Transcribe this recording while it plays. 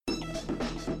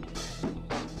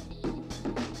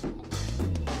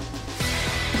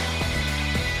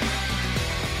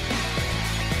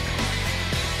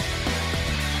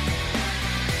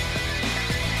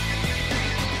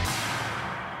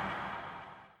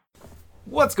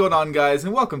What's going on, guys,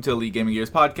 and welcome to Elite Gaming Gears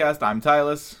Podcast. I'm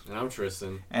Tylus. And I'm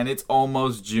Tristan. And it's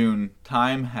almost June.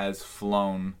 Time has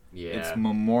flown. Yeah. It's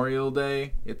Memorial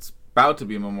Day. It's about to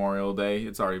be Memorial Day.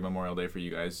 It's already Memorial Day for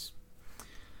you guys.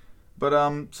 But,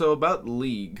 so about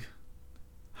League.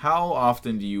 How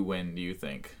often do you win, do you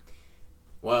think?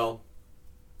 Well,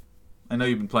 I know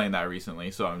you've been playing that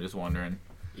recently, so I'm just wondering.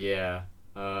 yeah.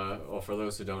 Well, for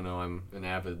those who don't know, I'm an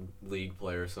avid League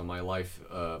player, so my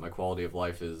quality of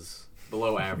life is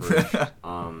below average.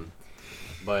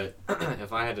 But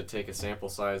if I had to take a sample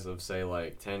size of, say,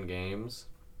 like 10 games,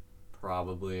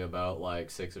 probably about like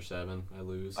 6 or 7 I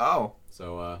lose. Oh.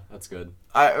 So that's good.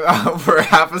 For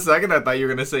half a second, I thought you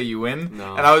were going to say you win.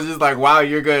 No. And I was just like, wow,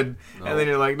 you're good. No. And then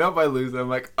you're like, nope, I lose. I'm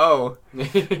like, oh,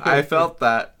 I felt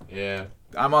that. Yeah.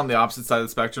 I'm on the opposite side of the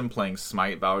spectrum playing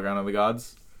Smite, Battleground of the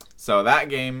Gods. So that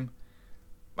game,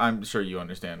 I'm sure you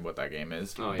understand what that game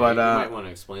is. Oh, yeah. But, you might want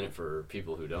to explain it for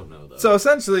people who don't know, though. So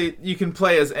essentially, you can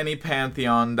play as any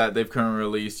pantheon that they've currently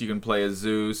released. You can play as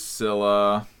Zeus,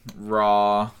 Scylla,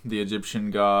 Ra, the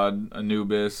Egyptian god,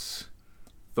 Anubis,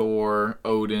 Thor,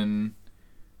 Odin.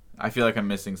 I feel like I'm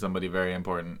missing somebody very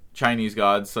important. Chinese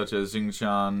gods such as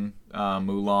Xingqian,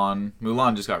 Mulan.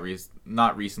 Mulan just got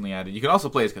not recently added. You can also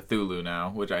play as Cthulhu now,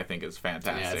 which I think is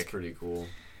fantastic. Yeah, it's pretty cool.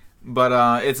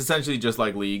 But it's essentially just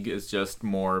like League. It's just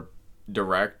more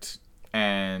direct.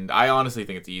 And I honestly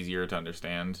think it's easier to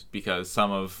understand because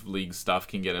some of League's stuff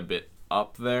can get a bit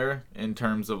up there in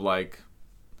terms of, like,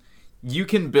 you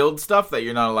can build stuff that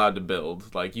you're not allowed to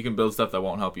build. Like, you can build stuff that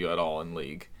won't help you at all in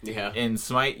League. Yeah. In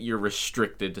Smite, you're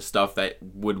restricted to stuff that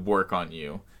would work on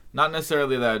you. Not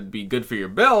necessarily that would be good for your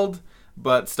build,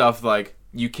 but stuff like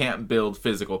you can't build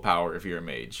physical power if you're a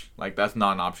mage. Like, that's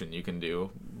not an option you can do.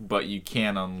 But you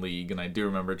can on League, and I do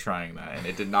remember trying that, and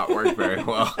it did not work very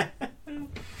well.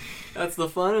 That's the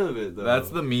fun of it, though. That's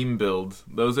the meme build.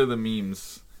 Those are the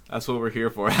memes. That's what we're here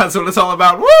for. That's what it's all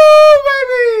about. Woo,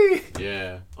 baby!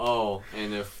 Yeah. Oh,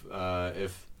 and if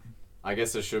I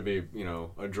guess it should be,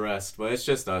 addressed, but it's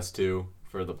just us two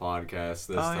for the podcast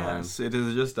this time. Yes, it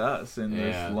is just us in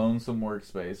Yeah. this lonesome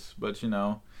workspace. But,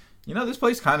 this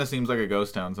place kind of seems like a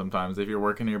ghost town sometimes. If you're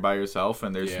working here by yourself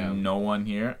and there's no one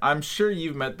here. I'm sure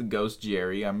you've met the ghost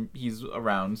Jerry. He's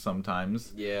around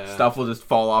sometimes. Yeah. Stuff will just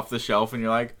fall off the shelf and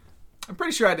you're like, I'm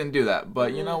pretty sure I didn't do that.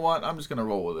 But you know what? I'm just going to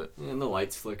roll with it. And the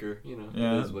lights flicker.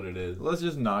 Yeah. It is what it is. Let's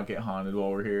just not get haunted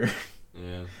while we're here.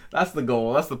 Yeah. That's the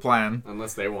goal. That's the plan.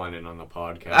 Unless they want in on the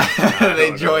podcast.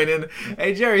 They join in.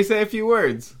 Hey, Jerry, say a few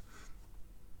words.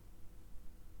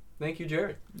 Thank you,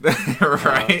 Jerry.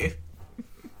 Right?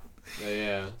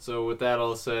 Yeah. So with that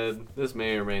all said, this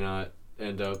may or may not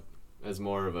end up as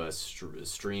more of a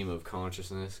stream of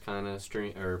consciousness kind of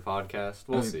stream or podcast.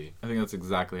 We'll see. I think that's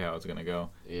exactly how it's gonna go.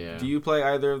 Yeah. Do you play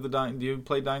either of the Do you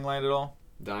play Dying Light at all?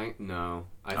 No.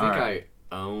 I think Alright.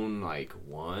 I own like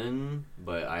one,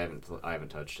 but I haven't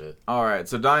touched it. All right.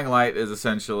 So Dying Light is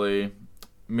essentially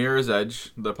Mirror's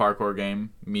Edge, the parkour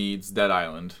game, meets Dead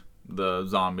Island, the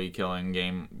zombie killing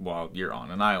game while you're on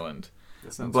an island.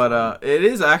 But it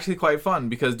is actually quite fun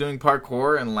because doing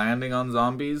parkour and landing on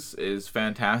zombies is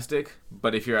fantastic.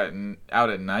 But if you're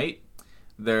out at night,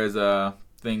 there's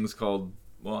things called,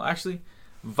 well, actually,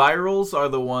 virals are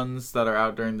the ones that are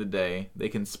out during the day. They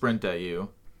can sprint at you,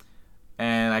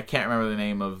 and I can't remember the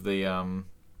name of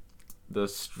the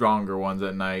stronger ones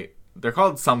at night. They're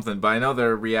called something, but I know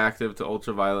they're reactive to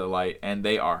ultraviolet light, and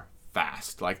they are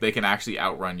fast. Like, they can actually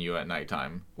outrun you at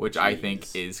nighttime, which I think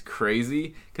is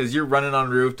crazy because you're running on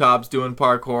rooftops doing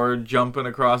parkour, jumping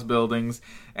across buildings,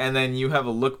 and then you have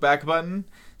a look back button,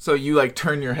 so you like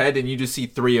turn your head and you just see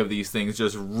 3 of these things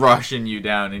just rushing you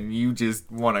down and you just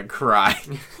want to cry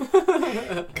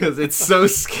because it's so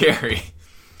scary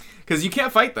because you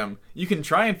can't fight them. You can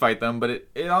try and fight them, but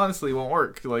it honestly won't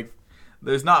work. Like,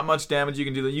 there's not much damage you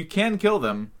can do. You can kill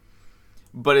them,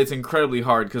 but it's incredibly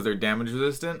hard because they're damage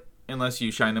resistant. Unless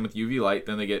you shine them with UV light,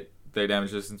 then they get their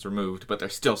damage resistance removed, but they're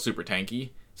still super tanky.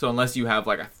 So unless you have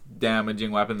like a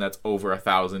damaging weapon that's over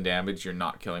 1,000 damage, you're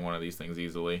not killing one of these things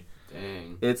easily.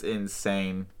 Dang. It's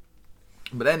insane.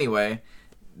 But anyway,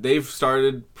 they've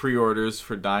started pre-orders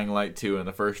for Dying Light 2, and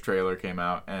the first trailer came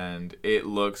out, and it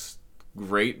looks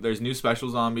great. There's new special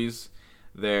zombies.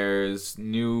 There's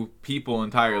new people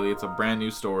entirely. It's a brand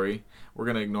new story. We're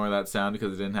going to ignore that sound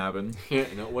because it didn't happen. Yeah,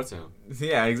 no, what sound?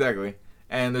 Yeah, exactly.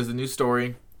 And there's a new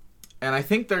story. And I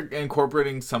think they're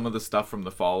incorporating some of the stuff from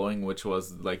the following, which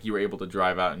was, like, you were able to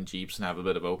drive out in Jeeps and have a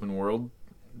bit of open world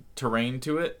terrain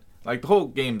to it. Like, the whole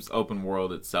game's open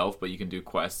world itself, but you can do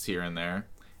quests here and there.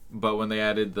 But when they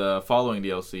added the following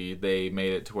DLC, they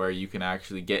made it to where you can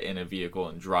actually get in a vehicle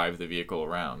and drive the vehicle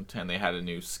around. And they had a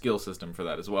new skill system for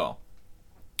that as well.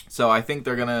 So I think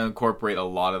they're going to incorporate a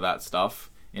lot of that stuff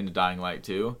into Dying Light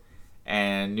 2.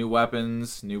 And new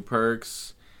weapons, new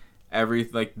perks,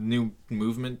 new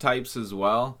movement types as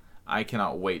well. I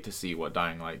cannot wait to see what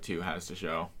Dying Light 2 has to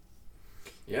show.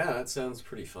 Yeah, that sounds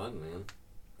pretty fun, man.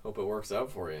 Hope it works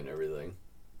out for you and everything.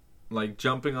 Like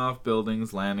jumping off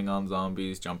buildings, landing on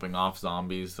zombies, jumping off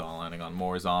zombies, landing on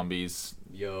more zombies.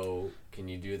 Yo, can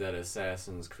you do that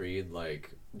Assassin's Creed,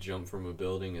 like, jump from a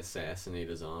building, assassinate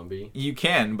a zombie? You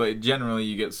can, but generally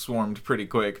you get swarmed pretty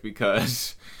quick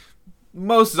because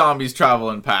most zombies travel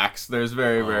in packs. There's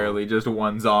very rarely just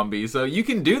one zombie. So you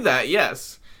can do that,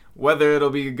 yes. Whether it'll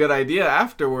be a good idea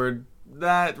afterward,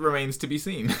 that remains to be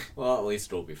seen. Well, at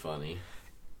least it'll be funny.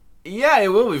 Yeah, it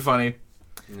will be funny.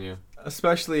 Yeah.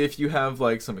 Especially if you have,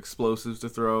 like, some explosives to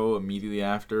throw immediately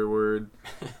afterward.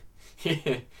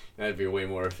 Yeah, that'd be way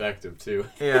more effective, too.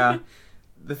 Yeah.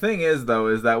 The thing is, though,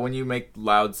 is that when you make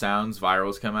loud sounds,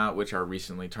 virals come out, which are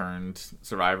recently turned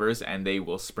survivors, and they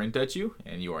will sprint at you,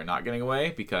 and you are not getting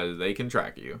away because they can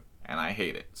track you. And I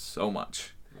hate it so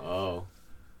much. Oh.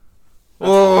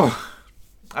 Oh.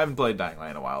 I haven't played Dying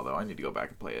Light in a while, though. I need to go back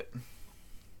and play it.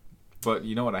 But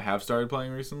you know what I have started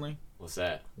playing recently? What's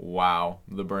that? WoW,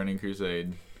 The Burning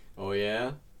Crusade. Oh,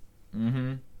 yeah?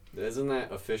 Mm-hmm. Isn't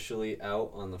that officially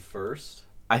out on the 1st?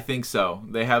 I think so.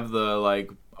 They have the, like,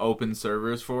 open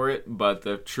servers for it, but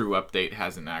the true update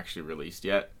hasn't actually released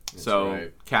yet. That's so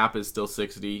right. cap is still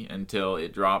 60 until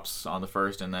it drops on the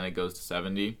 1st, and then it goes to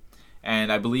 70.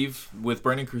 And I believe with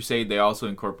Burning Crusade, they also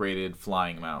incorporated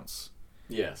flying mounts.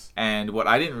 Yes. And what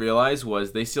I didn't realize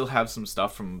was they still have some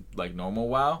stuff from, like, normal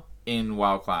WoW in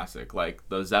WoW Classic. Like,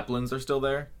 the Zeppelins are still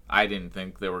there. I didn't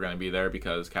think they were going to be there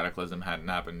because Cataclysm hadn't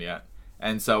happened yet.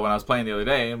 And so when I was playing the other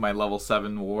day, my level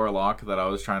 7 Warlock that I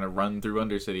was trying to run through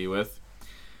Undercity with,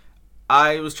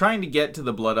 I was trying to get to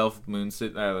the Blood Elf Moon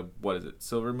City. What is it?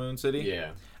 Silver Moon City?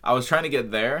 Yeah. I was trying to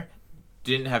get there.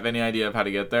 Didn't have any idea of how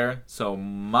to get there. So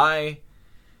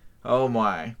oh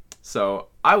my. So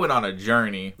I went on a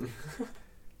journey.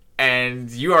 And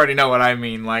you already know what I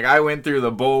mean. Like, I went through the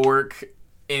bulwark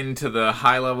into the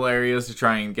high level areas to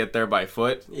try and get there by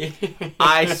foot. Yeah.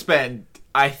 I spent,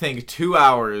 I think, 2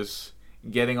 hours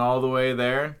getting all the way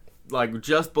there, like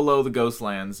just below the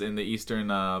Ghostlands in the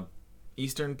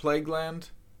Eastern Plague Land.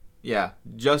 Yeah,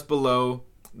 just below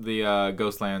the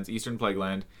Ghostlands, Eastern Plague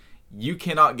Land. You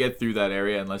cannot get through that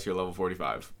area unless you're level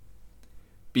 45.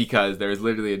 Because there's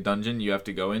literally a dungeon you have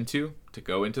to go into the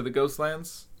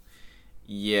Ghostlands.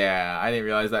 Yeah, I didn't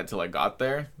realize that till I got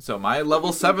there. So my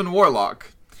level 7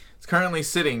 Warlock is currently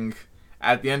sitting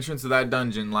at the entrance of that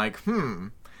dungeon like,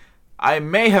 I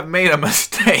may have made a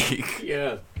mistake.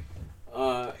 Yeah.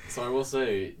 So I will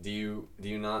say, do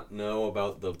you not know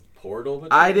about the portal?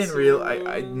 I didn't realize.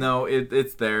 I know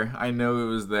it's there. I know it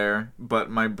was there, but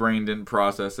my brain didn't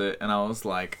process it, and I was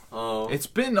like, oh, it's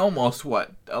been almost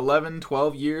 11,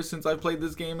 12 years since I played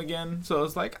this game again. So I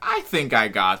was like, I think I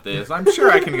got this. I'm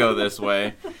sure I can go this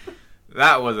way.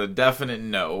 That was a definite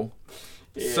no.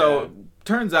 Yeah. So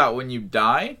turns out when you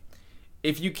die,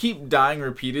 if you keep dying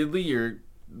repeatedly, your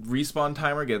respawn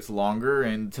timer gets longer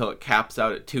until it caps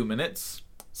out at 2 minutes.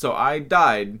 So I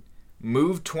died,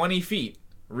 moved 20 feet,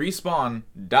 respawn,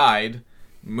 died,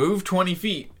 moved 20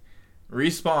 feet,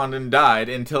 respawned and died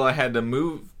until I had to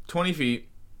move 20 feet,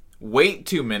 wait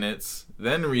 2 minutes,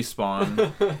 then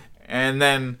respawn, and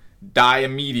then die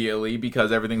immediately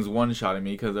because everything's one-shotting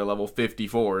me because they're level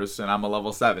 54s and I'm a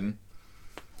level 7.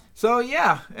 So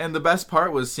yeah, and the best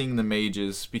part was seeing the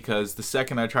mages, because the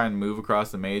second I try and move across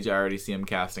the mage, I already see him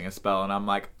casting a spell, and I'm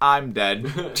like, I'm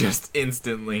dead, just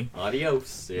instantly.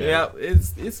 Adios. Yeah,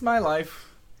 it's my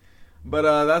life.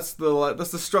 But that's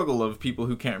the struggle of people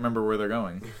who can't remember where they're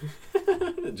going.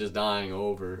 Just dying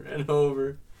over and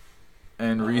over.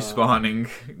 And respawning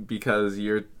because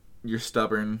you're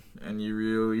stubborn and you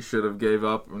really should have gave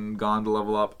up and gone to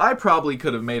level up. I probably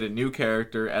could have made a new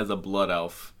character as a blood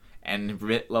elf and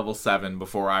hit level 7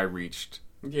 before I reached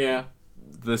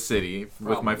the city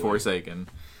with my Forsaken.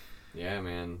 Yeah,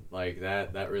 man. Like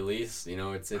that release, you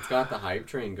know, it's got the hype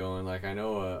train going. Like, I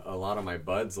know a lot of my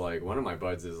buds, like one of my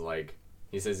buds is like,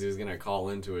 he says he was gonna call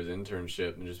into his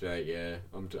internship and just be like, yeah,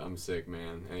 I'm sick,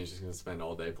 man, and he's just gonna spend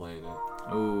all day playing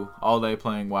it. Ooh, all day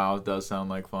playing WoW does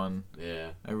sound like fun. Yeah.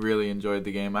 I really enjoyed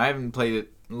the game. I haven't played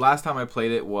it. Last time I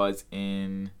played it was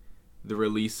in the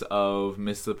release of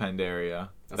Mists of Pandaria.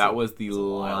 That was the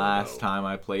last time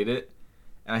I played it.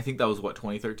 And I think that was,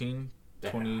 2013?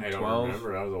 2012? I don't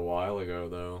remember. That was a while ago,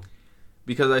 though.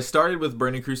 Because I started with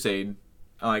Burning Crusade.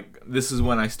 Like, this is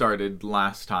when I started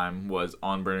last time, was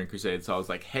on Burning Crusade. So I was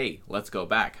like, hey, let's go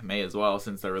back. May as well,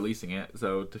 since they're releasing it.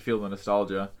 So to feel the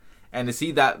nostalgia. And to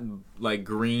see that like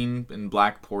green and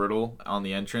black portal on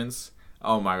the entrance,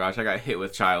 oh my gosh, I got hit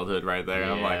with childhood right there.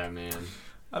 Yeah, I'm like, man.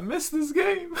 I miss this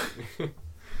game. I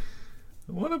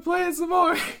want to play it some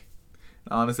more.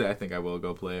 Honestly, I think I will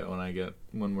go play it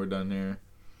when we're done here.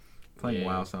 Playing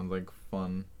WoW sounds like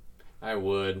fun. I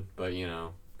would, but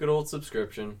good old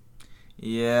subscription.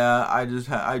 Yeah, I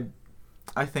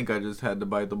think I just had to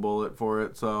bite the bullet for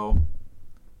it. So,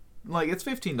 like, it's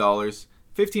 $15.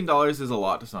 $15 is a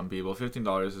lot to some people.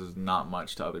 $15 is not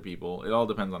much to other people. It all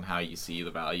depends on how you see the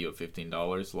value of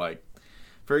 $15. Like,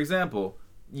 for example,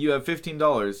 you have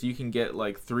 $15. You can get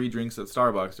like 3 drinks at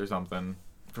Starbucks or something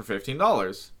for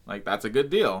 $15. Like, that's a good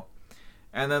deal.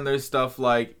 And then there's stuff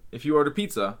like, if you order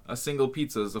pizza, a single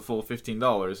pizza is a full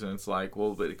 $15, and it's like,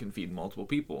 well, but it can feed multiple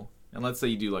people. And let's say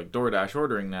you do like DoorDash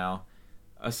ordering now,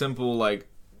 a simple like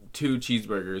 2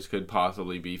 cheeseburgers could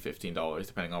possibly be $15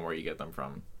 depending on where you get them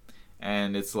from.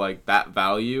 And it's like that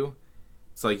value.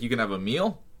 It's like you can have a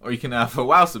meal or you can have a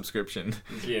WoW subscription.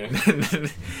 Yeah.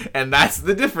 And that's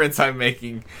the difference I'm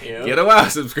making. Yep. Get a WoW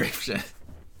subscription.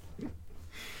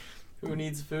 Who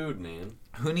needs food, man?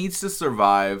 Who needs to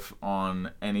survive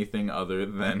on anything other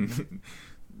than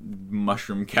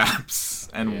mushroom caps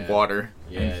and water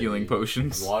and healing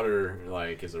potions? Water,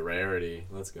 is a rarity.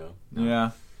 Let's go.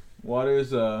 Yeah.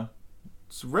 Water's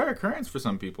it's a rare occurrence for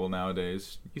some people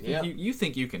nowadays. You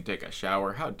think you can take a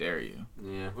shower? How dare you?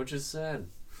 Yeah, which is sad.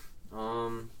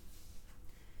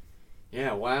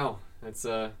 Yeah, wow. It's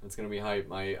gonna be hype.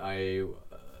 I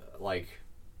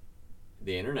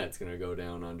the internet's gonna go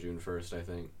down on June 1st, I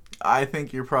think. I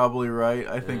think you're probably right.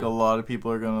 I think a lot of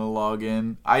people are gonna log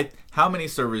in. How many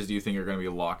servers do you think are gonna be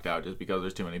locked out just because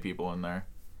there's too many people in there?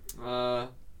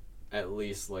 At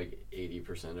least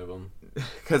 80% of them.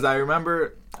 Because I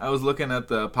remember I was looking at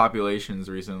the populations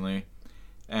recently,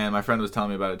 and my friend was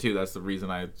telling me about it too. That's the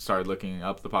reason I started looking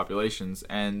up the populations,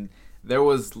 and there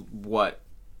was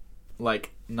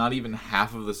not even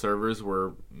half of the servers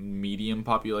were medium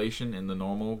population in the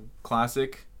normal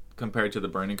classic compared to the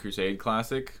Burning Crusade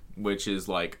classic, which is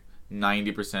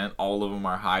 90%. All of them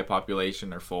are high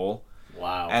population or full.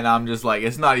 Wow. And I'm just like,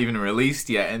 it's not even released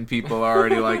yet, and people are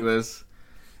already like this.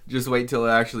 Just wait till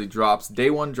it actually drops. Day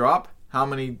 1 drop? How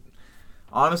many?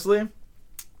 Honestly,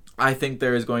 I think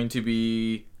there is going to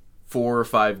be 4 or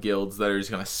 5 guilds that are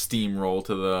just going to steamroll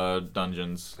to the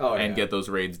dungeons and get those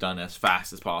raids done as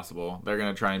fast as possible. They're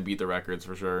going to try and beat the records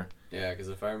for sure. Yeah, because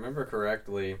if I remember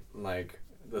correctly,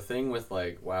 the thing with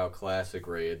WoW Classic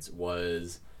raids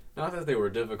was not that they were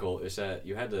difficult, it's that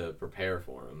you had to prepare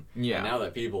for them. Yeah. And now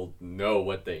that people know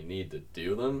what they need to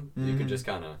do them, you can just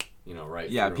kind of,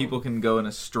 write through people them. can go in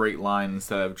a straight line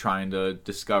instead of trying to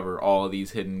discover all of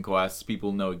these hidden quests.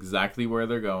 People know exactly where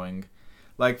they're going.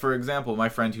 Like, for example, my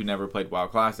friend who never played WoW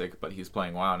Classic, but he's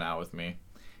playing WoW now with me,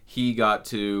 he got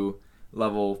to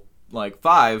level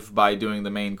 5 by doing the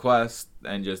main quest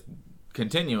and just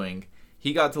continuing.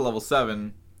 He got to level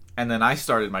 7, and then I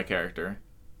started my character.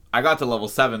 I got to level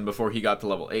 7 before he got to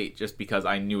level 8, just because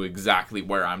I knew exactly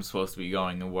where I'm supposed to be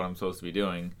going and what I'm supposed to be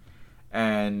doing.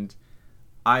 And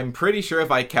I'm pretty sure if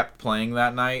I kept playing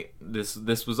that night,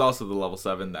 this was also the level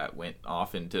 7 that went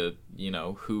off into,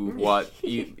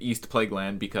 East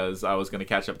Plagueland, because I was going to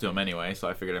catch up to him anyway, so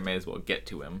I figured I may as well get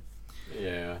to him.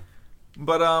 Yeah.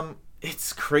 But,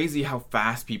 it's crazy how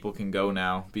fast people can go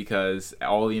now because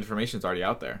all the information's already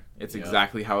out there. It's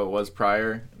exactly how it was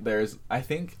prior. I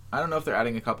don't know if they're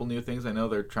adding a couple new things. I know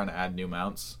they're trying to add new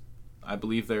mounts. I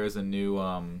believe there is a new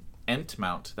Ent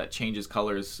mount that changes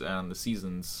colors on the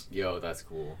seasons. Yo, that's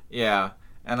cool. Yeah,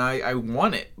 and I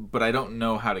want it, but I don't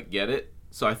know how to get it,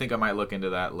 so I think I might look into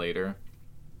that later.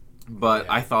 But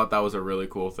I thought that was a really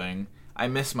cool thing. I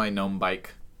miss my gnome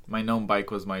bike. My gnome bike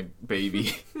was my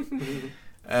baby.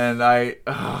 And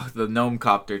the gnome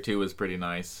copter too was pretty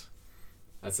nice.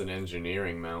 That's an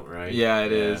engineering mount, right? Yeah,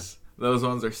 it is. Those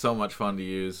ones are so much fun to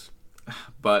use.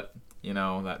 But,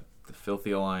 the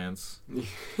filthy alliance.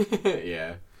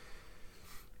 Yeah.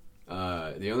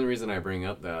 The only reason I bring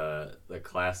up the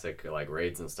classic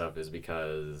raids and stuff is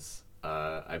because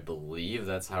I believe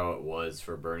that's how it was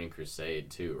for Burning Crusade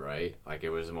too, right? It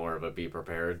was more of a be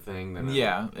prepared thing than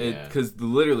because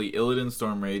literally Illidan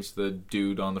Stormrage, the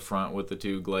dude on the front with the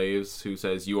 2 glaives who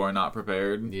says you are not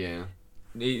prepared. Yeah.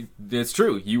 It's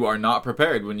true. You are not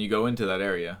prepared when you go into that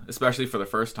area, especially for the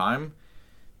first time.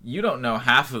 You don't know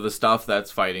half of the stuff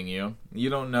that's fighting you. You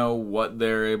don't know what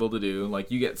they're able to do.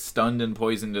 You get stunned and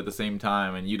poisoned at the same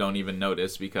time, and you don't even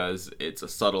notice because it's a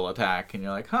subtle attack, and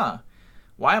you're like, huh,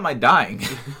 why am I dying?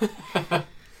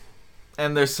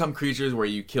 And there's some creatures where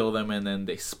you kill them, and then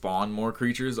they spawn more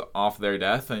creatures off their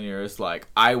death, and you're just like,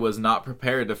 I was not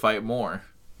prepared to fight more.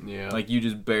 Yeah. Like, you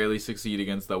just barely succeed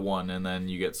against the one, and then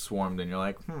you get swarmed, and you're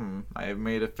like, I have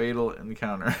made a fatal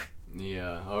encounter.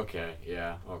 Yeah, okay.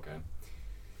 Yeah, okay.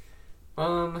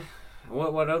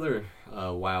 What other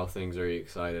WoW things are you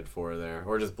excited for there?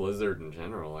 Or just Blizzard in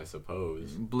general, I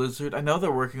suppose. Blizzard, I know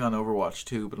they're working on Overwatch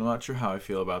 2, but I'm not sure how I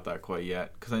feel about that quite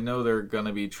yet. Because I know they're going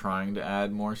to be trying to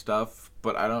add more stuff,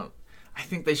 but I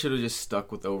think they should have just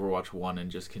stuck with Overwatch 1 and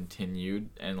just continued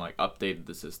and, like, updated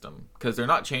the system. Because they're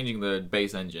not changing the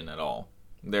base engine at all.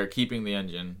 They're keeping the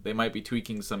engine. They might be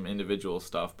tweaking some individual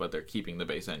stuff, but they're keeping the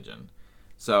base engine.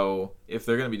 So, if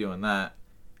they're going to be doing that,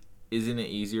 isn't it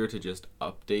easier to just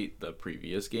update the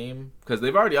previous game? Because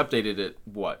they've already updated it,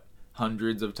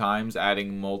 hundreds of times,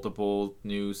 adding multiple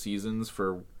new seasons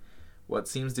for what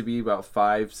seems to be about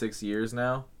 5-6 years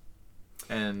now.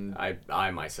 And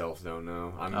I myself don't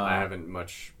know. I haven't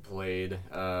much played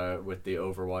with the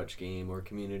Overwatch game or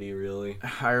community, really.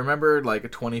 I remember, like,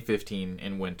 2015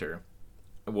 in winter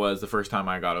was the first time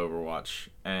I got Overwatch,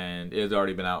 and it had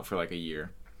already been out for, like, a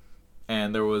year.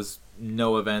 And there was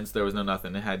no events, there was no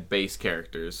nothing. It had base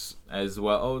characters as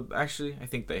well. Oh, actually, I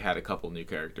think they had a couple new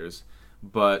characters.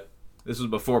 But this was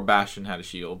before Bastion had a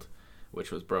shield, which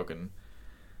was broken.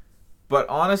 But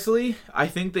honestly, I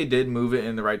think they did move it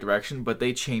in the right direction, but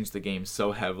they changed the game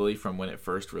so heavily from when it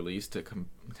first released to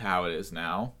how it is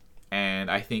now. And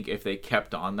I think if they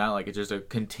kept on that, like, it's just a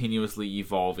continuously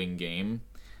evolving game.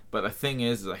 But the thing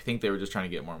is I think they were just trying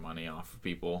to get more money off of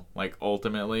people. Like,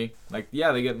 ultimately, like,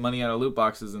 yeah, they get money out of loot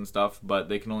boxes and stuff, but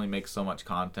they can only make so much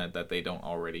content that they don't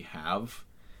already have.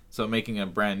 So making a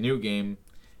brand new game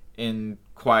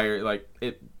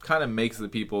it kind of makes the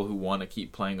people who want to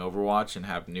keep playing Overwatch and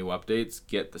have new updates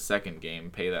get the second game,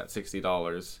 pay that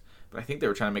 $60. But I think they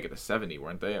were trying to make it to $70,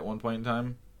 weren't they, at one point in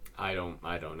time? I don't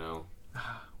know.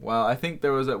 Well, I think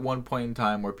there was at one point in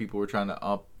time where people were trying to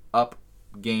up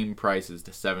game prices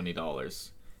to $70,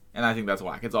 and I think that's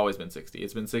whack. It's always been $60.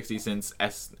 It's been $60 since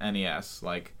SNES.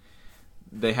 Like,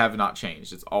 they have not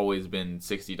changed. It's always been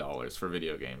 $60 for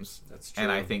video games. That's true.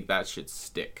 And I think that should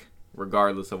stick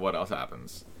regardless of what else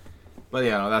happens. But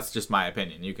yeah, no, that's just my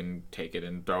opinion. You can take it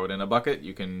and throw it in a bucket.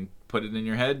 You can put it in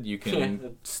your head. You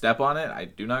can step on it. I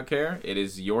do not care. It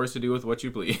is yours to do with what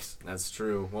you please. That's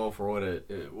true. Well, for what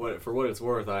it's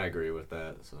worth, I agree with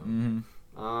that. So,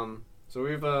 So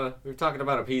we've talking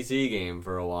about a PC game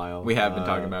for a while. We have been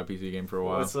talking about a PC game for a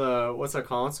while. What's a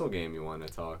console game you want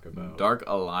to talk about? Dark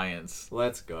Alliance.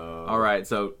 Let's go. All right,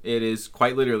 so it is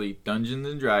quite literally Dungeons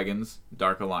and Dragons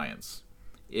Dark Alliance.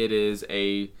 It is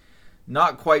a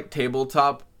not quite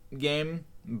tabletop game,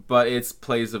 but it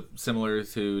plays similar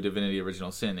to Divinity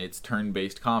Original Sin. It's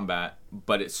turn-based combat,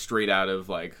 but it's straight out of,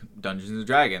 like, Dungeons and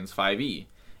Dragons 5e.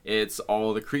 It's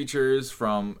all the creatures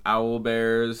from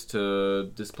owlbears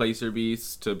to displacer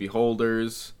beasts to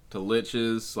beholders to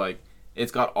liches. Like,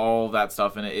 it's got all that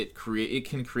stuff in it. It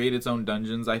can create its own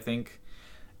dungeons, I think,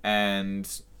 and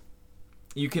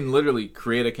you can literally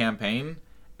create a campaign.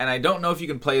 And I don't know if you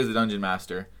can play as the dungeon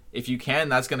master. If you can,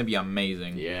 that's going to be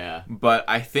amazing. Yeah. But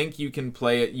I think you can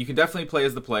play it. You can definitely play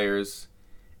as the players,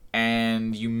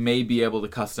 and you may be able to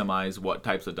customize what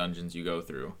types of dungeons you go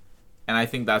through. And I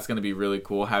think that's going to be really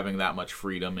cool, having that much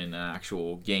freedom in an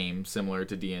actual game similar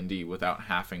to D&D without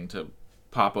having to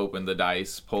pop open the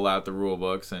dice, pull out the rule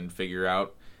books, and figure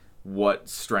out what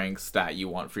strength stat you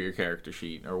want for your character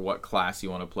sheet or what class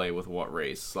you want to play with what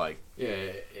race. Like,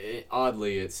 yeah,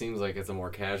 oddly, it seems like it's a more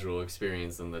casual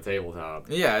experience than the tabletop.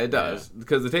 Yeah, it does.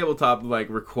 Because the tabletop, like,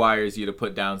 requires you to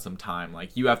put down some time.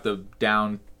 Like, you have to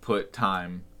put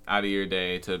time out of your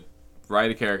day to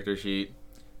write a character sheet,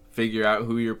 figure out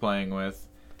who you're playing with,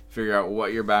 figure out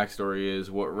what your backstory is,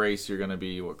 what race you're going to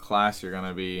be, what class you're going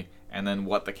to be, and then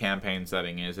what the campaign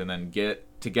setting is, and then get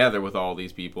together with all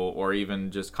these people, or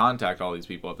even just contact all these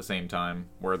people at the same time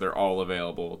where they're all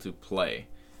available to play.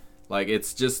 Like, it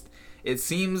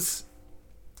seems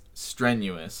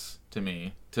strenuous to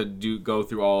me to go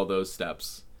through all those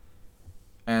steps.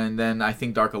 And then I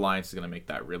think Dark Alliance is going to make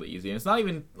that really easy. And it's not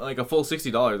even like a full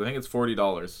 $60. I think it's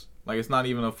 $40. Like, it's not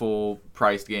even a full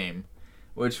priced game,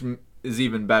 which is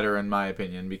even better in my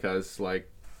opinion, because,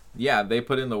 like, yeah, they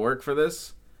put in the work for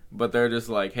this, but they're just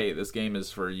like, hey, this game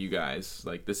is for you guys.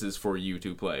 Like, this is for you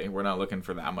to play. We're not looking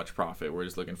for that much profit. We're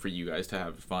just looking for you guys to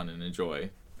have fun and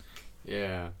enjoy.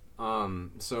 Yeah.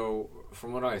 So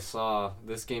from what I saw,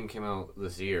 this game came out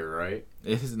this year, right?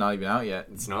 It is not even out yet.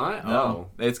 It's not? No. Oh.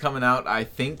 It's coming out, I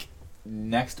think,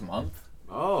 next month.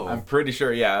 Oh. I'm pretty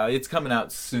sure, yeah. It's coming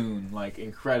out soon, like,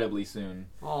 incredibly soon.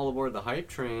 All aboard the hype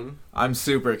train. I'm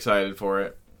super excited for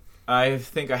it. I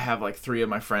think I have, like, 3 of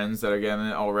my friends that are getting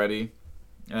it already.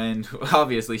 And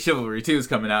obviously, Chivalry 2 is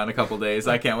coming out in a couple days.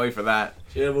 I can't wait for that.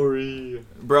 Chivalry.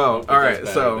 Bro, alright,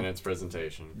 so in its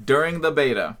presentation. During the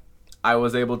beta, I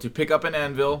was able to pick up an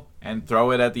anvil and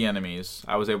throw it at the enemies.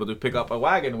 I was able to pick up a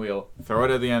wagon wheel, throw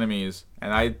it at the enemies.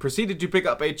 And I proceeded to pick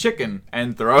up a chicken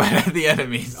and throw it at the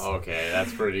enemies. Okay,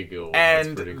 that's pretty cool.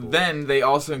 And then they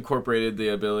also incorporated the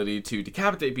ability to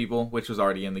decapitate people, which was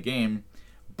already in the game.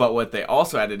 But what they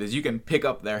also added is you can pick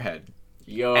up their head.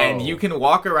 Yo. And you can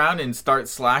walk around and start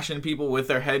slashing people with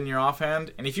their head in your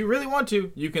offhand. And if you really want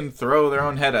to, you can throw their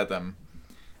own head at them.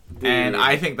 Dude. And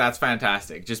I think that's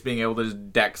fantastic. Just being able to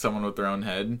just deck someone with their own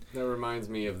head. That reminds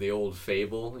me of the old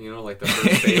Fable. You know, like the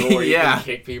first Fable where you can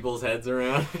kick people's heads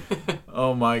around.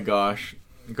 Oh my gosh.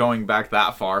 Going back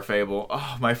that far, Fable.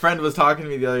 Oh, my friend was talking to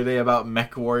me the other day about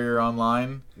MechWarrior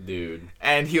Online. Dude.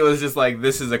 And he was just like,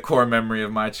 this is a core memory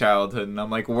of my childhood. And I'm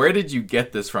like, where did you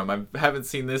get this from? I haven't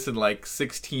seen this in like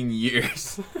 16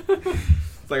 years.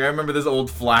 It's like, I remember this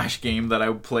old Flash game that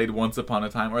I played once upon a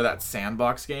time. Or that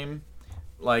Sandbox game.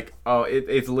 Like, oh,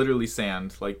 it's literally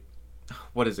sand. Like,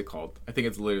 what is it called? I think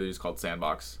it's literally just called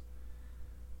Sandbox.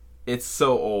 It's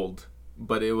so old.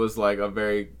 But it was like a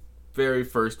very... very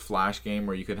first Flash game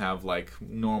where you could have like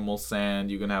normal sand,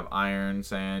 you can have iron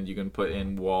sand, you can put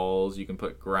in walls, you can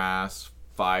put grass,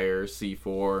 fire,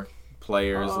 C4,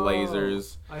 players,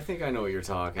 lasers. I think I know what you're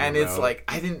talking about. And it's like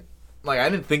I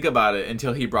didn't think about it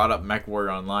until he brought up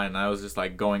MechWarrior Online, and I was just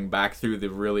like going back through the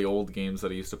really old games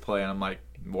that I used to play, and I'm like,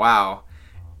 wow,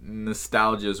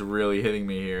 nostalgia is really hitting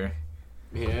me here.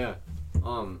 Yeah.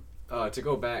 To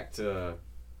go back to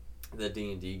the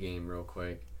D&D game real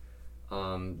quick.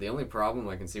 The only problem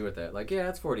I can see with that, like, yeah,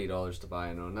 it's $40 to buy,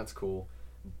 and that's cool,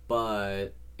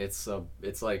 but it's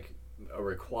like a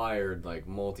required like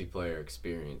multiplayer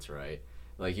experience, right?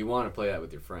 Like you want to play that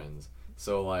with your friends,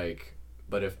 so like,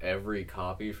 but if every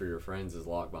copy for your friends is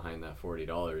locked behind that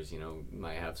 $40, you know, you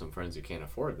might have some friends who can't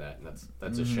afford that, and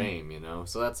that's a shame, you know.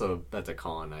 So that's a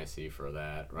con I see for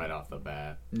that right off the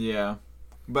bat. Yeah.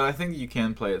 But I think you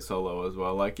can play it solo as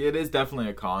well. Like, it is definitely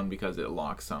a con because it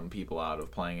locks some people out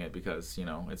of playing it because, you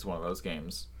know, it's one of those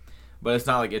games. But it's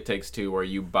not like It Takes Two where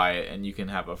you buy it and you can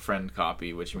have a friend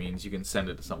copy, which means you can send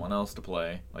it to someone else to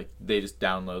play. Like, they just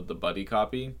download the buddy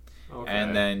copy. Okay.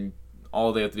 And then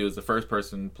all they have to do is the first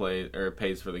person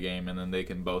pays for the game, and then they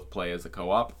can both play as a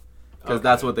co-op. Because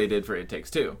that's what they did for It Takes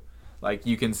Two. Like,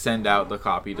 you can send out the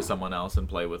copy to someone else and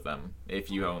play with them if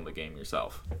you own the game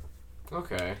yourself.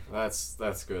 Okay, that's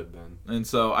good then. And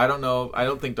so I don't know. I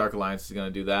don't think Dark Alliance is gonna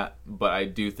do that, but I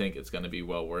do think it's gonna be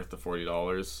well worth the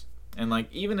 $40. And like,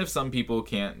 even if some people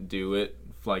can't do it,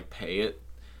 like pay it.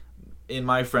 In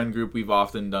my friend group, we've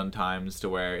often done times to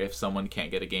where if someone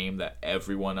can't get a game that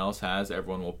everyone else has,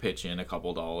 everyone will pitch in a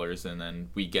couple dollars, and then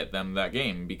we get them that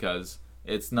game because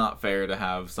it's not fair to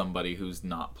have somebody who's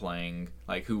not playing,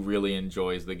 like, who really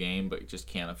enjoys the game but just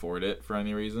can't afford it for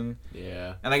any reason.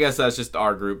 Yeah. And I guess that's just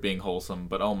our group being wholesome,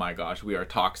 but oh my gosh, we are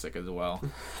toxic as well.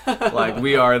 Like,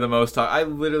 we are the most I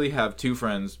literally have two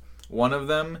friends. One of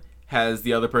them has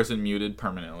the other person muted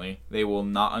permanently. They will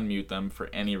not unmute them for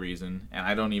any reason, and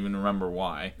I don't even remember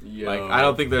why. Yo. Like, I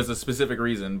don't think there's a specific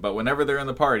reason, but whenever they're in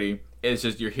the party, it's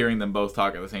just you're hearing them both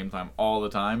talk at the same time all the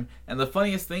time. And the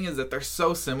funniest thing is that they're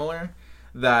so similar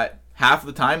that half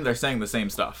the time they're saying the same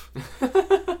stuff.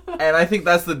 And I think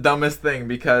that's the dumbest thing,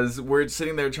 because we're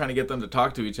sitting there trying to get them to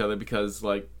talk to each other because,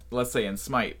 like, let's say in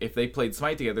Smite, if they played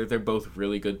Smite together, they're both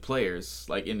really good players,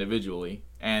 like, individually.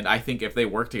 And I think if they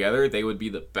work together, they would be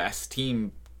the best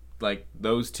team. Like,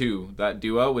 those two, that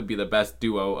duo would be the best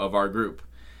duo of our group.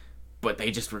 But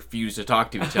they just refuse to talk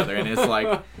to each other, and it's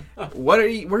like, where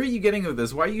are you getting with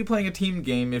this? Why are you playing a team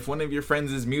game if one of your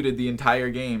friends is muted the entire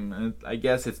game? And I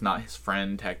guess it's not his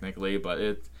friend technically,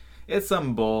 but it's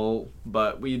some bull.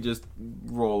 But we just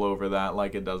roll over that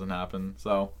like it doesn't happen.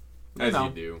 So, as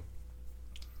you do.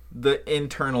 The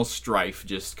internal strife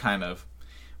just kind of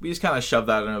shove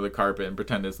that under the carpet and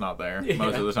pretend it's not there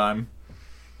most of the time.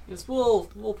 Yes, we'll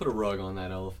put a rug on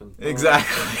that elephant.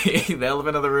 Exactly. The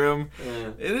elephant of the room.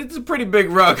 Yeah. It's a pretty big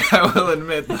rug, I will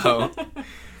admit, though.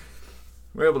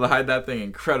 We're able to hide that thing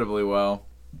incredibly well.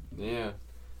 Yeah.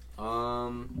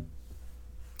 I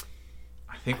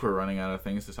think we're running out of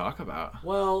things to talk about.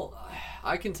 Well,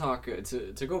 I can talk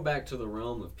to go back to the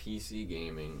realm of PC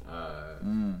gaming.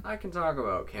 I can talk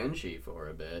about Kenshi for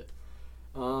a bit.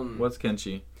 What's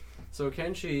Kenshi? So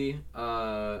Kenshi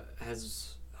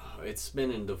has... It's been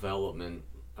in development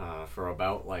for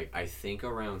about, like, I think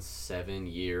around 7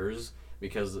 years,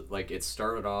 because, like, it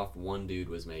started off, one dude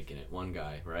was making it, one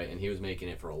guy, right? And he was making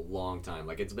it for a long time.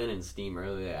 Like, it's been in Steam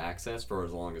Early Access for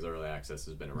as long as Early Access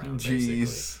has been around,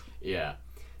 basically. Yeah.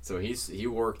 So he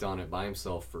worked on it by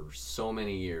himself for so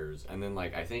many years, and then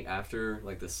like I think after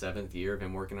like the 7th year of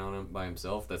him working on it by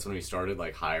himself, that's when he started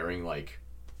like hiring like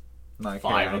 5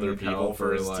 other people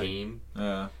for his team.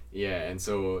 Yeah. Yeah, and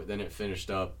so then it finished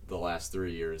up the last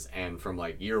 3 years, and from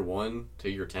like year 1 to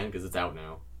year 10, because it's out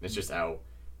now, it's just out,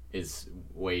 is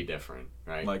way different,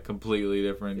 right? Like completely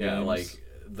different games. Yeah, like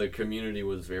the community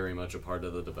was very much a part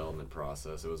of the development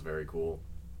process. It was very cool.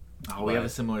 Oh, we have a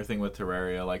similar thing with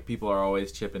Terraria. Like, people are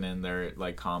always chipping in their,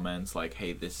 like, comments, like,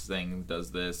 hey, this thing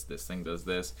does this thing does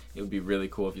this. It would be really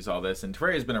cool if you saw this. And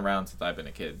Terraria's been around since I've been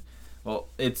a kid. Well,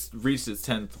 it's reached its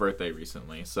 10th birthday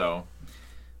recently, so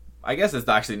I guess it's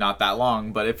actually not that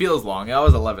long, but it feels long. I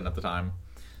was 11 at the time.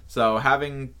 So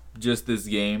having just this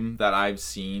game that I've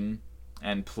seen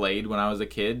and played when I was a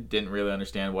kid, didn't really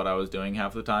understand what I was doing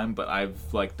half the time, but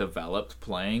I've, like, developed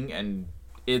playing, and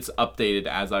it's updated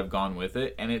as I've gone with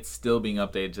it, and it's still being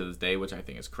updated to this day, which I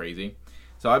think is crazy.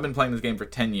 So I've been playing this game for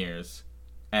 10 years,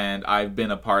 and I've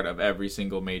been a part of every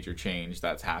single major change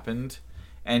that's happened.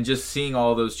 And just seeing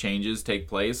all those changes take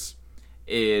place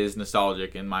is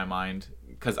nostalgic in my mind,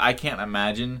 because I can't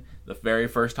imagine the very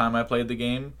first time I played the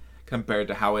game compared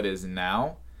to how it is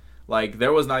now. Like,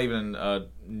 there was not even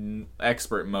an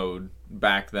expert mode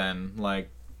back then. Like,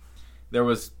 there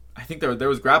was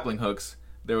grappling hooks,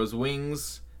 there was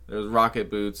wings, there was rocket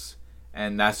boots,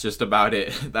 and that's just about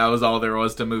it. That was all there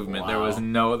was to movement.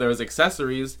 Wow. There was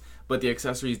accessories, but the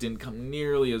accessories didn't come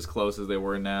nearly as close as they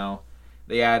were now.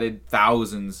 They added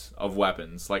thousands of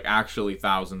weapons, like actually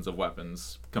thousands of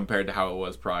weapons, compared to how it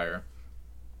was prior.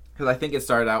 Because I think it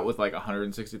started out with like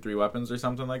 163 weapons or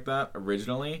something like that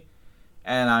originally,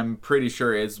 and I'm pretty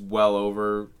sure it's well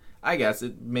over, I guess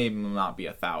it may not be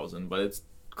 1,000, but it's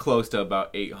close to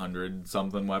about 800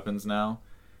 something weapons now,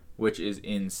 which is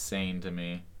insane to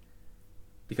me.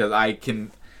 Because I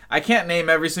can't name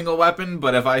every single weapon,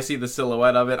 but if I see the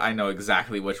silhouette of it, I know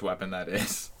exactly which weapon that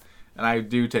is. And I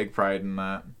do take pride in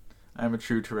that. I'm a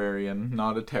true Terrarian,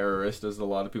 not a terrorist, as a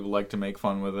lot of people like to make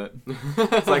fun with it.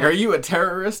 It's like, are you a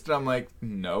terrorist? And I'm like,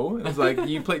 no. And it's like,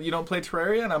 you don't play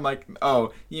Terraria? And I'm like,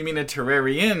 oh, you mean a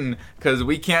Terrarian, because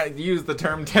we can't use the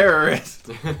term terrorist.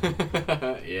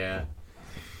 Yeah.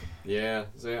 Yeah.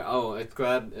 So,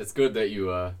 it's good that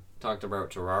you talked about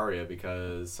Terraria,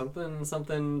 because something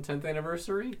 10th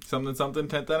anniversary? Something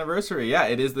 10th anniversary. Yeah,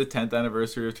 it is the 10th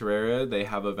anniversary of Terraria. They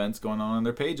have events going on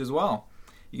their page as well.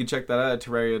 You can check that out at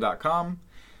Terraria.com,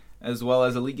 as well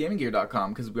as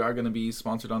EliteGamingGear.com, because we are going to be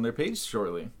sponsored on their page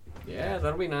shortly. Yeah,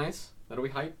 that'll be nice. That'll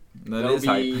be hype. That'll be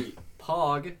hype.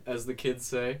 Pog, as the kids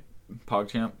say.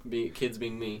 PogChamp. Kids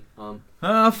being me. Fine.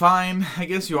 I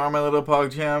guess you are my little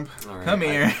PogChamp. Right, come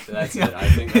here. That's it. I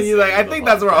think that's I think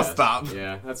that's where I'll stop.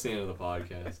 Yeah, that's the end of the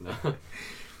podcast now.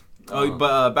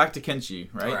 But back to Kenshi,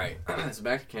 right? Right. So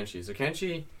back to Kenshi. So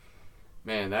Kenshi,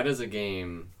 man, that is a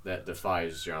game that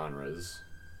defies genres.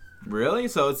 Really?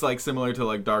 So it's like similar to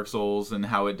like Dark Souls and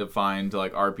how it defined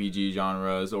like RPG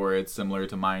genres, or it's similar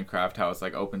to Minecraft, how it's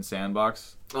like open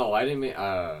sandbox? Oh, I didn't mean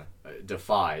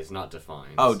defies, not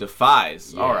defines. Oh,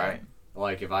 defies. Yeah. All right.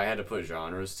 Like if I had to put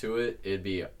genres to it, it'd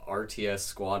be RTS,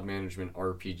 squad management,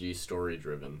 RPG, story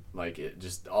driven. Like it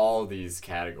just all these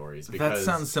categories. Because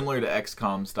that sounds similar to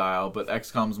XCOM style, but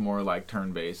XCOM's more like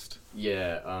turn based.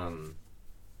 Yeah.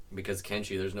 Because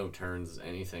Kenshi, there's no turns,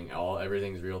 anything.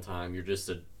 Everything's real time.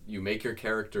 You make your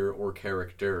character or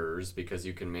characters because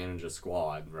you can manage a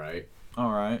squad, right?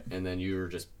 All right. And then you're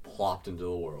just plopped into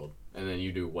the world. And then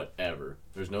you do whatever.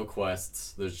 There's no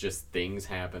quests. There's just things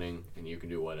happening, and you can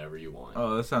do whatever you want.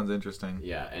 Oh, that sounds interesting.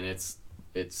 Yeah, and it's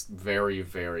very,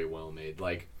 very well made.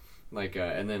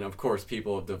 And then, of course,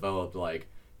 people have developed, like,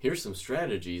 here's some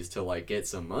strategies to, like, get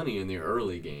some money in the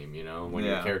early game, you know, when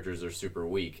your characters are super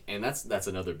weak. And that's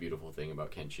another beautiful thing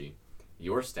about Kenshi.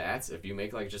 Your stats, if you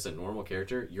make like just a normal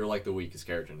character, you're like the weakest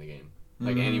character in the game.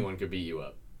 Like anyone could beat you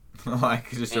up. Like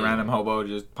just a random hobo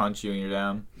just punch you and you're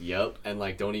down. Yep, and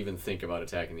like don't even think about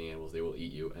attacking the animals; they will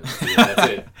eat you. And that's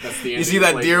it. That's the end. You see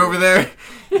that deer over there?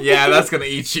 Yeah, that's gonna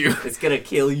eat you. It's gonna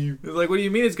kill you. It's like, what do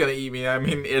you mean it's gonna eat me? I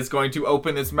mean, it's going to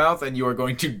open its mouth and you are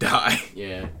going to die.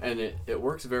 Yeah, and it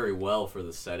works very well for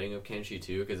the setting of Kenshi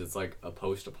too, because it's like a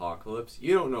post-apocalypse.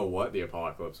 You don't know what the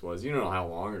apocalypse was. You don't know how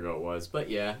long ago it was, but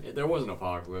yeah, there was an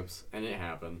apocalypse and it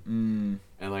happened.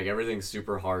 And like everything's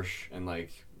super harsh and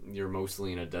like. You're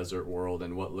mostly in a desert world,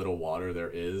 and what little water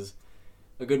there is,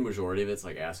 a good majority of it's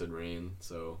like acid rain.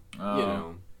 So you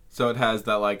know. So it has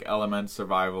that like element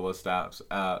survivalist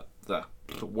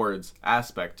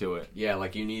aspect to it. Yeah,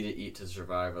 like you need to eat to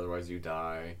survive, otherwise you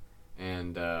die.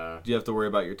 And do you have to worry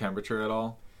about your temperature at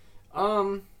all?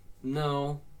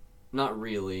 No, not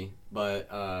really. But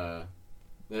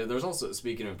There's also,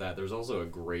 speaking of that, there's also a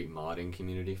great modding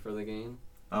community for the game.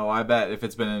 Oh, I bet if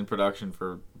it's been in production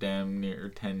for damn near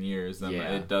 10 years, then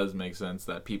Yeah. it does make sense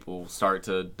that people start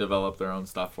to develop their own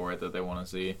stuff for it that they want to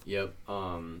see. Yep.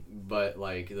 But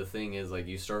like the thing is, like,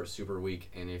 you start super weak,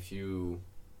 and if you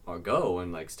go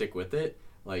and like stick with it,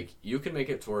 like you can make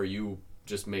it to where you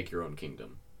just make your own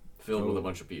kingdom filled with a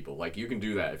bunch of people. Like you can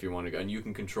do that if you want to go, and you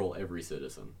can control every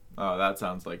citizen. Oh, that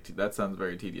sounds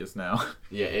very tedious now.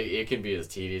 Yeah, it can be as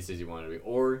tedious as you want it to be.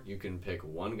 Or you can pick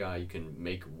one guy, you can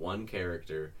make one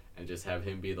character and just have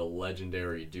him be the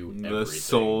legendary everything. The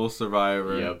sole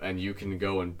survivor. Yep, and you can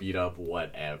go and beat up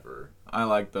whatever. I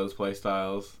like those play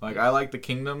styles. Like, I like the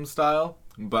kingdom style,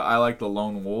 but I like the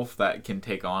lone wolf that can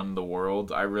take on the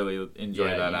world. I really enjoy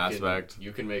that aspect.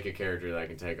 You can make a character that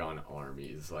can take on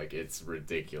armies. Like, it's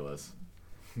ridiculous.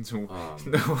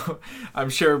 I'm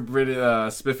sure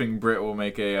Spiffing Brit will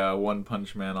make a One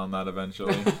Punch Man on that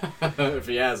eventually. If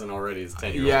he hasn't already, it's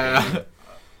 10 years Yeah. Game.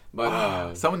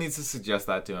 But someone needs to suggest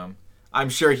that to him. I'm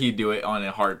sure he'd do it on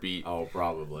a heartbeat. Oh,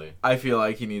 probably. I feel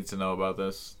like he needs to know about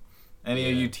this.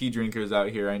 Any of you tea drinkers out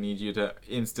here, I need you to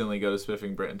instantly go to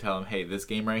Spiffing Brit and tell him, hey, this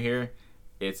game right here,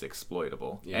 it's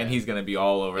exploitable. Yeah. And he's going to be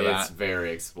all over that. It's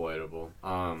very exploitable.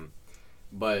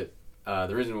 But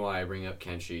the reason why I bring up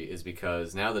Kenshi is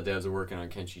because now the devs are working on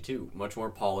Kenshi 2. Much more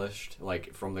polished.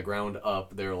 Like, from the ground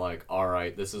up, they're like,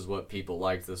 alright, this is what people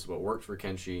liked. This is what worked for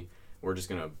Kenshi. We're just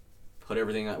going to put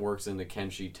everything that works into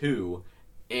Kenshi 2.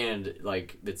 And,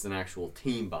 like, it's an actual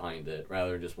team behind it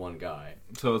rather than just one guy.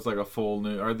 So it's like a full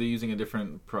new... Are they using a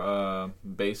different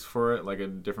base for it? Like a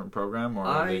different program? Or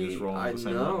are they just rolling the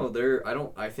same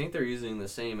one? I think they're using the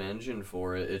same engine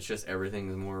for it. It's just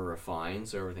everything's more refined,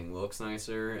 so everything looks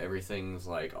nicer. Everything's,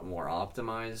 like, more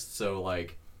optimized. So,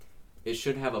 like, it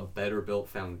should have a better built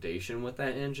foundation with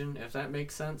that engine, if that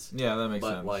makes sense. Yeah, that makes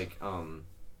sense. But, like,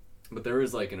 but there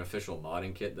is, like, an official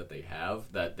modding kit that they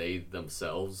have that they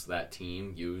themselves, that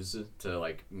team, use to,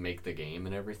 like, make the game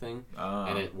and everything.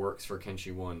 And it works for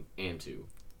Kenshi 1 and 2.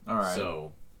 Alright.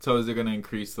 So is it going to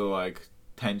increase the, like,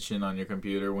 tension on your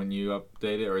computer when you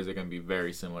update it, or is it going to be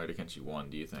very similar to Kenshi 1,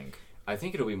 do you think? I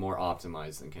think it'll be more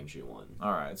optimized than Kenshi 1.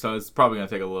 Alright, so it's probably going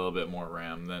to take a little bit more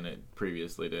RAM than it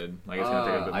previously did. Like, it's going to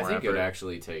take a bit more effort. I think it'd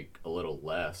actually take a little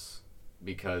less.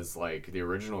 Because, like, the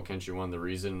original Kenshi 1, the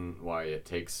reason why it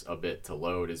takes a bit to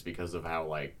load is because of how,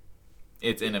 like...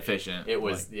 It's inefficient. It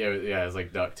was, like, it's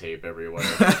like duct tape everywhere.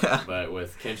 But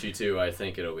with Kenshi 2, I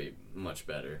think it'll be much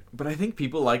better. But I think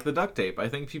people like the duct tape. I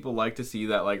think people like to see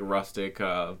that, like, rustic,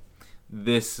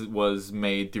 this was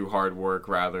made through hard work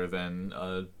rather than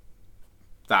a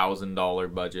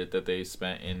 $1,000 budget that they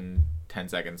spent in 10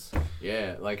 seconds.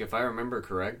 Yeah, like, if I remember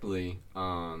correctly,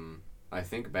 I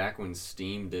think back when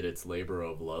Steam did its Labor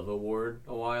of Love award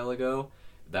a while ago,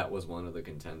 that was one of the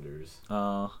contenders.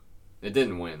 It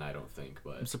didn't win, I don't think,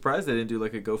 but... I'm surprised they didn't do,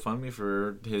 like, a GoFundMe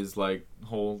for his, like,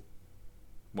 whole,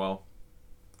 well,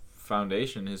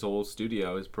 foundation, his whole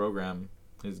studio, his program,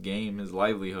 his game, his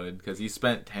livelihood, because he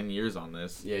spent 10 years on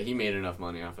this. Yeah, he made enough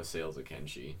money off of sales of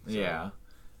Kenshi. So. Yeah.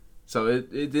 So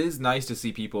it is nice to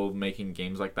see people making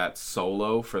games like that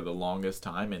solo for the longest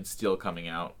time and still coming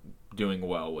out doing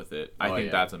well with it. I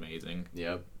think that's amazing.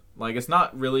 Yep. Like, it's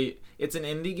not really... It's an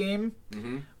indie game,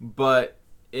 but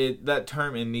that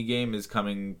term indie game is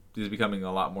becoming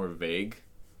a lot more vague,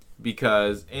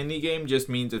 because indie game just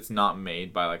means it's not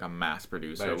made by, like, a mass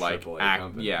producer. By a AAA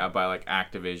company. Yeah, by, like,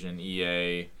 Activision,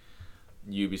 EA,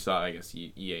 Ubisoft. I guess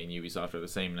EA and Ubisoft are the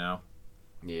same now.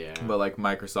 Yeah. But, like,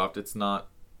 Microsoft, it's not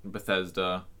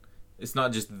Bethesda. It's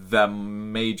not just the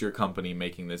major company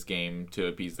making this game to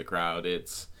appease the crowd.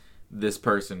 It's this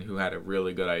person who had a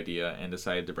really good idea and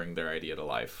decided to bring their idea to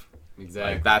life.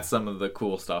 Exactly. Like, that's some of the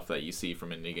cool stuff that you see from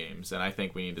indie games. And I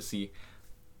think we need to see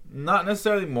not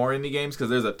necessarily more indie games, because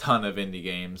there's a ton of indie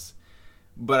games.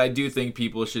 But I do think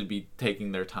people should be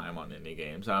taking their time on indie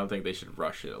games. I don't think they should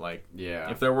rush it. Like,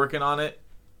 if they're working on it,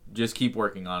 just keep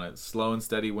working on it. Slow and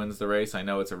steady wins the race. I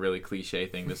know it's a really cliche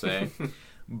thing to say.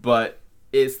 But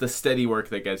it's the steady work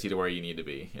that gets you to where you need to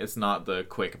be. It's not the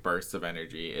quick bursts of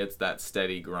energy. It's that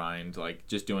steady grind, like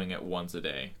just doing it once a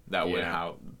day.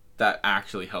 That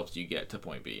actually helps you get to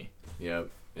point B. Yep.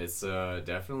 It's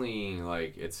definitely,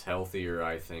 like, it's healthier,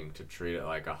 I think, to treat it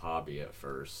like a hobby at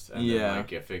first. And then,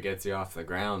 like, if it gets you off the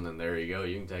ground, then there you go.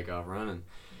 You can take off running.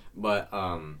 But,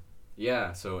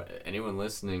 yeah, so anyone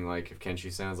listening, like, if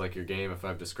Kenshi sounds like your game, if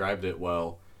I've described it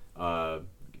well,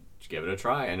 give it a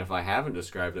try. And if I haven't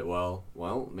described it well,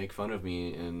 make fun of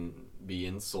me and be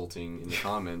insulting in the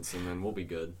comments, and then we'll be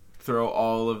good. Throw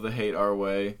all of the hate our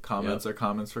way. Comments are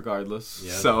comments regardless.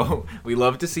 Yep. So we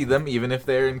love to see them, even if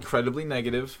they're incredibly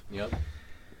negative. Yep.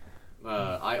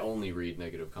 I only read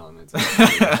negative comments.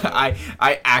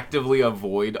 I actively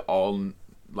avoid all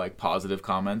like positive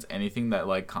comments. Anything that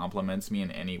like compliments me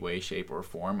in any way, shape, or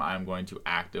form, I'm going to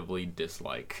actively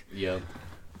dislike. Yep.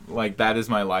 Like, that is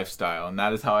my lifestyle, and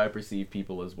that is how I perceive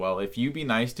people as well. If you be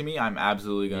nice to me, I'm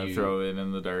absolutely going to throw it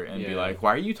in the dirt and be like,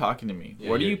 why are you talking to me?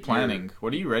 What are you planning?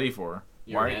 What are you ready for?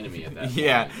 You're an enemy at that point.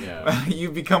 Yeah.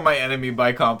 You become my enemy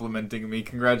by complimenting me.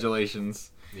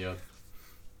 Congratulations. Yep.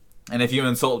 And if you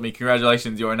insult me,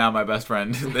 congratulations, you are now my best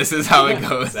friend. This is how it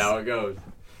goes. That's how it goes.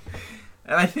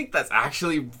 And I think that's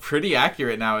actually pretty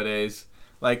accurate nowadays.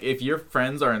 Like, if your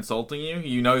friends are insulting you,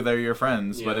 you know they're your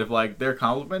friends. Yeah. But if, like, they're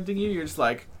complimenting you, you're just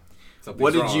like,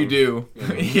 what did you do?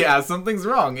 Yeah, yeah, something's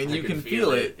wrong, and you can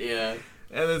feel it. Yeah.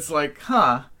 And it's like,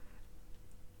 huh.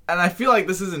 And I feel like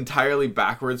this is entirely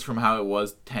backwards from how it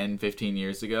was 10, 15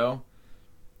 years ago.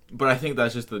 But I think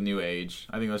that's just the new age.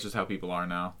 I think that's just how people are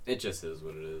now. It just is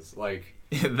what it is. Like...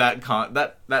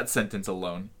 that sentence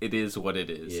alone, it is what it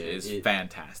is, is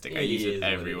fantastic. I use it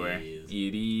everywhere. It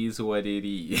is what it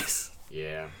is.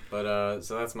 Yeah, but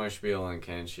so that's my spiel on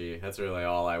Kenshi. That's really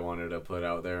all I wanted to put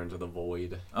out there into the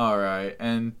void. All right,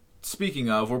 and speaking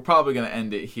of, we're probably going to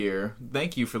end it here.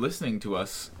 Thank you for listening to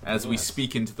us as we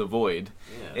speak into the void.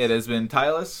 Yes. It has been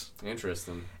Tylus. And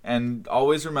Tristan. And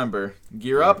always remember,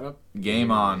 gear up, game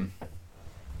on.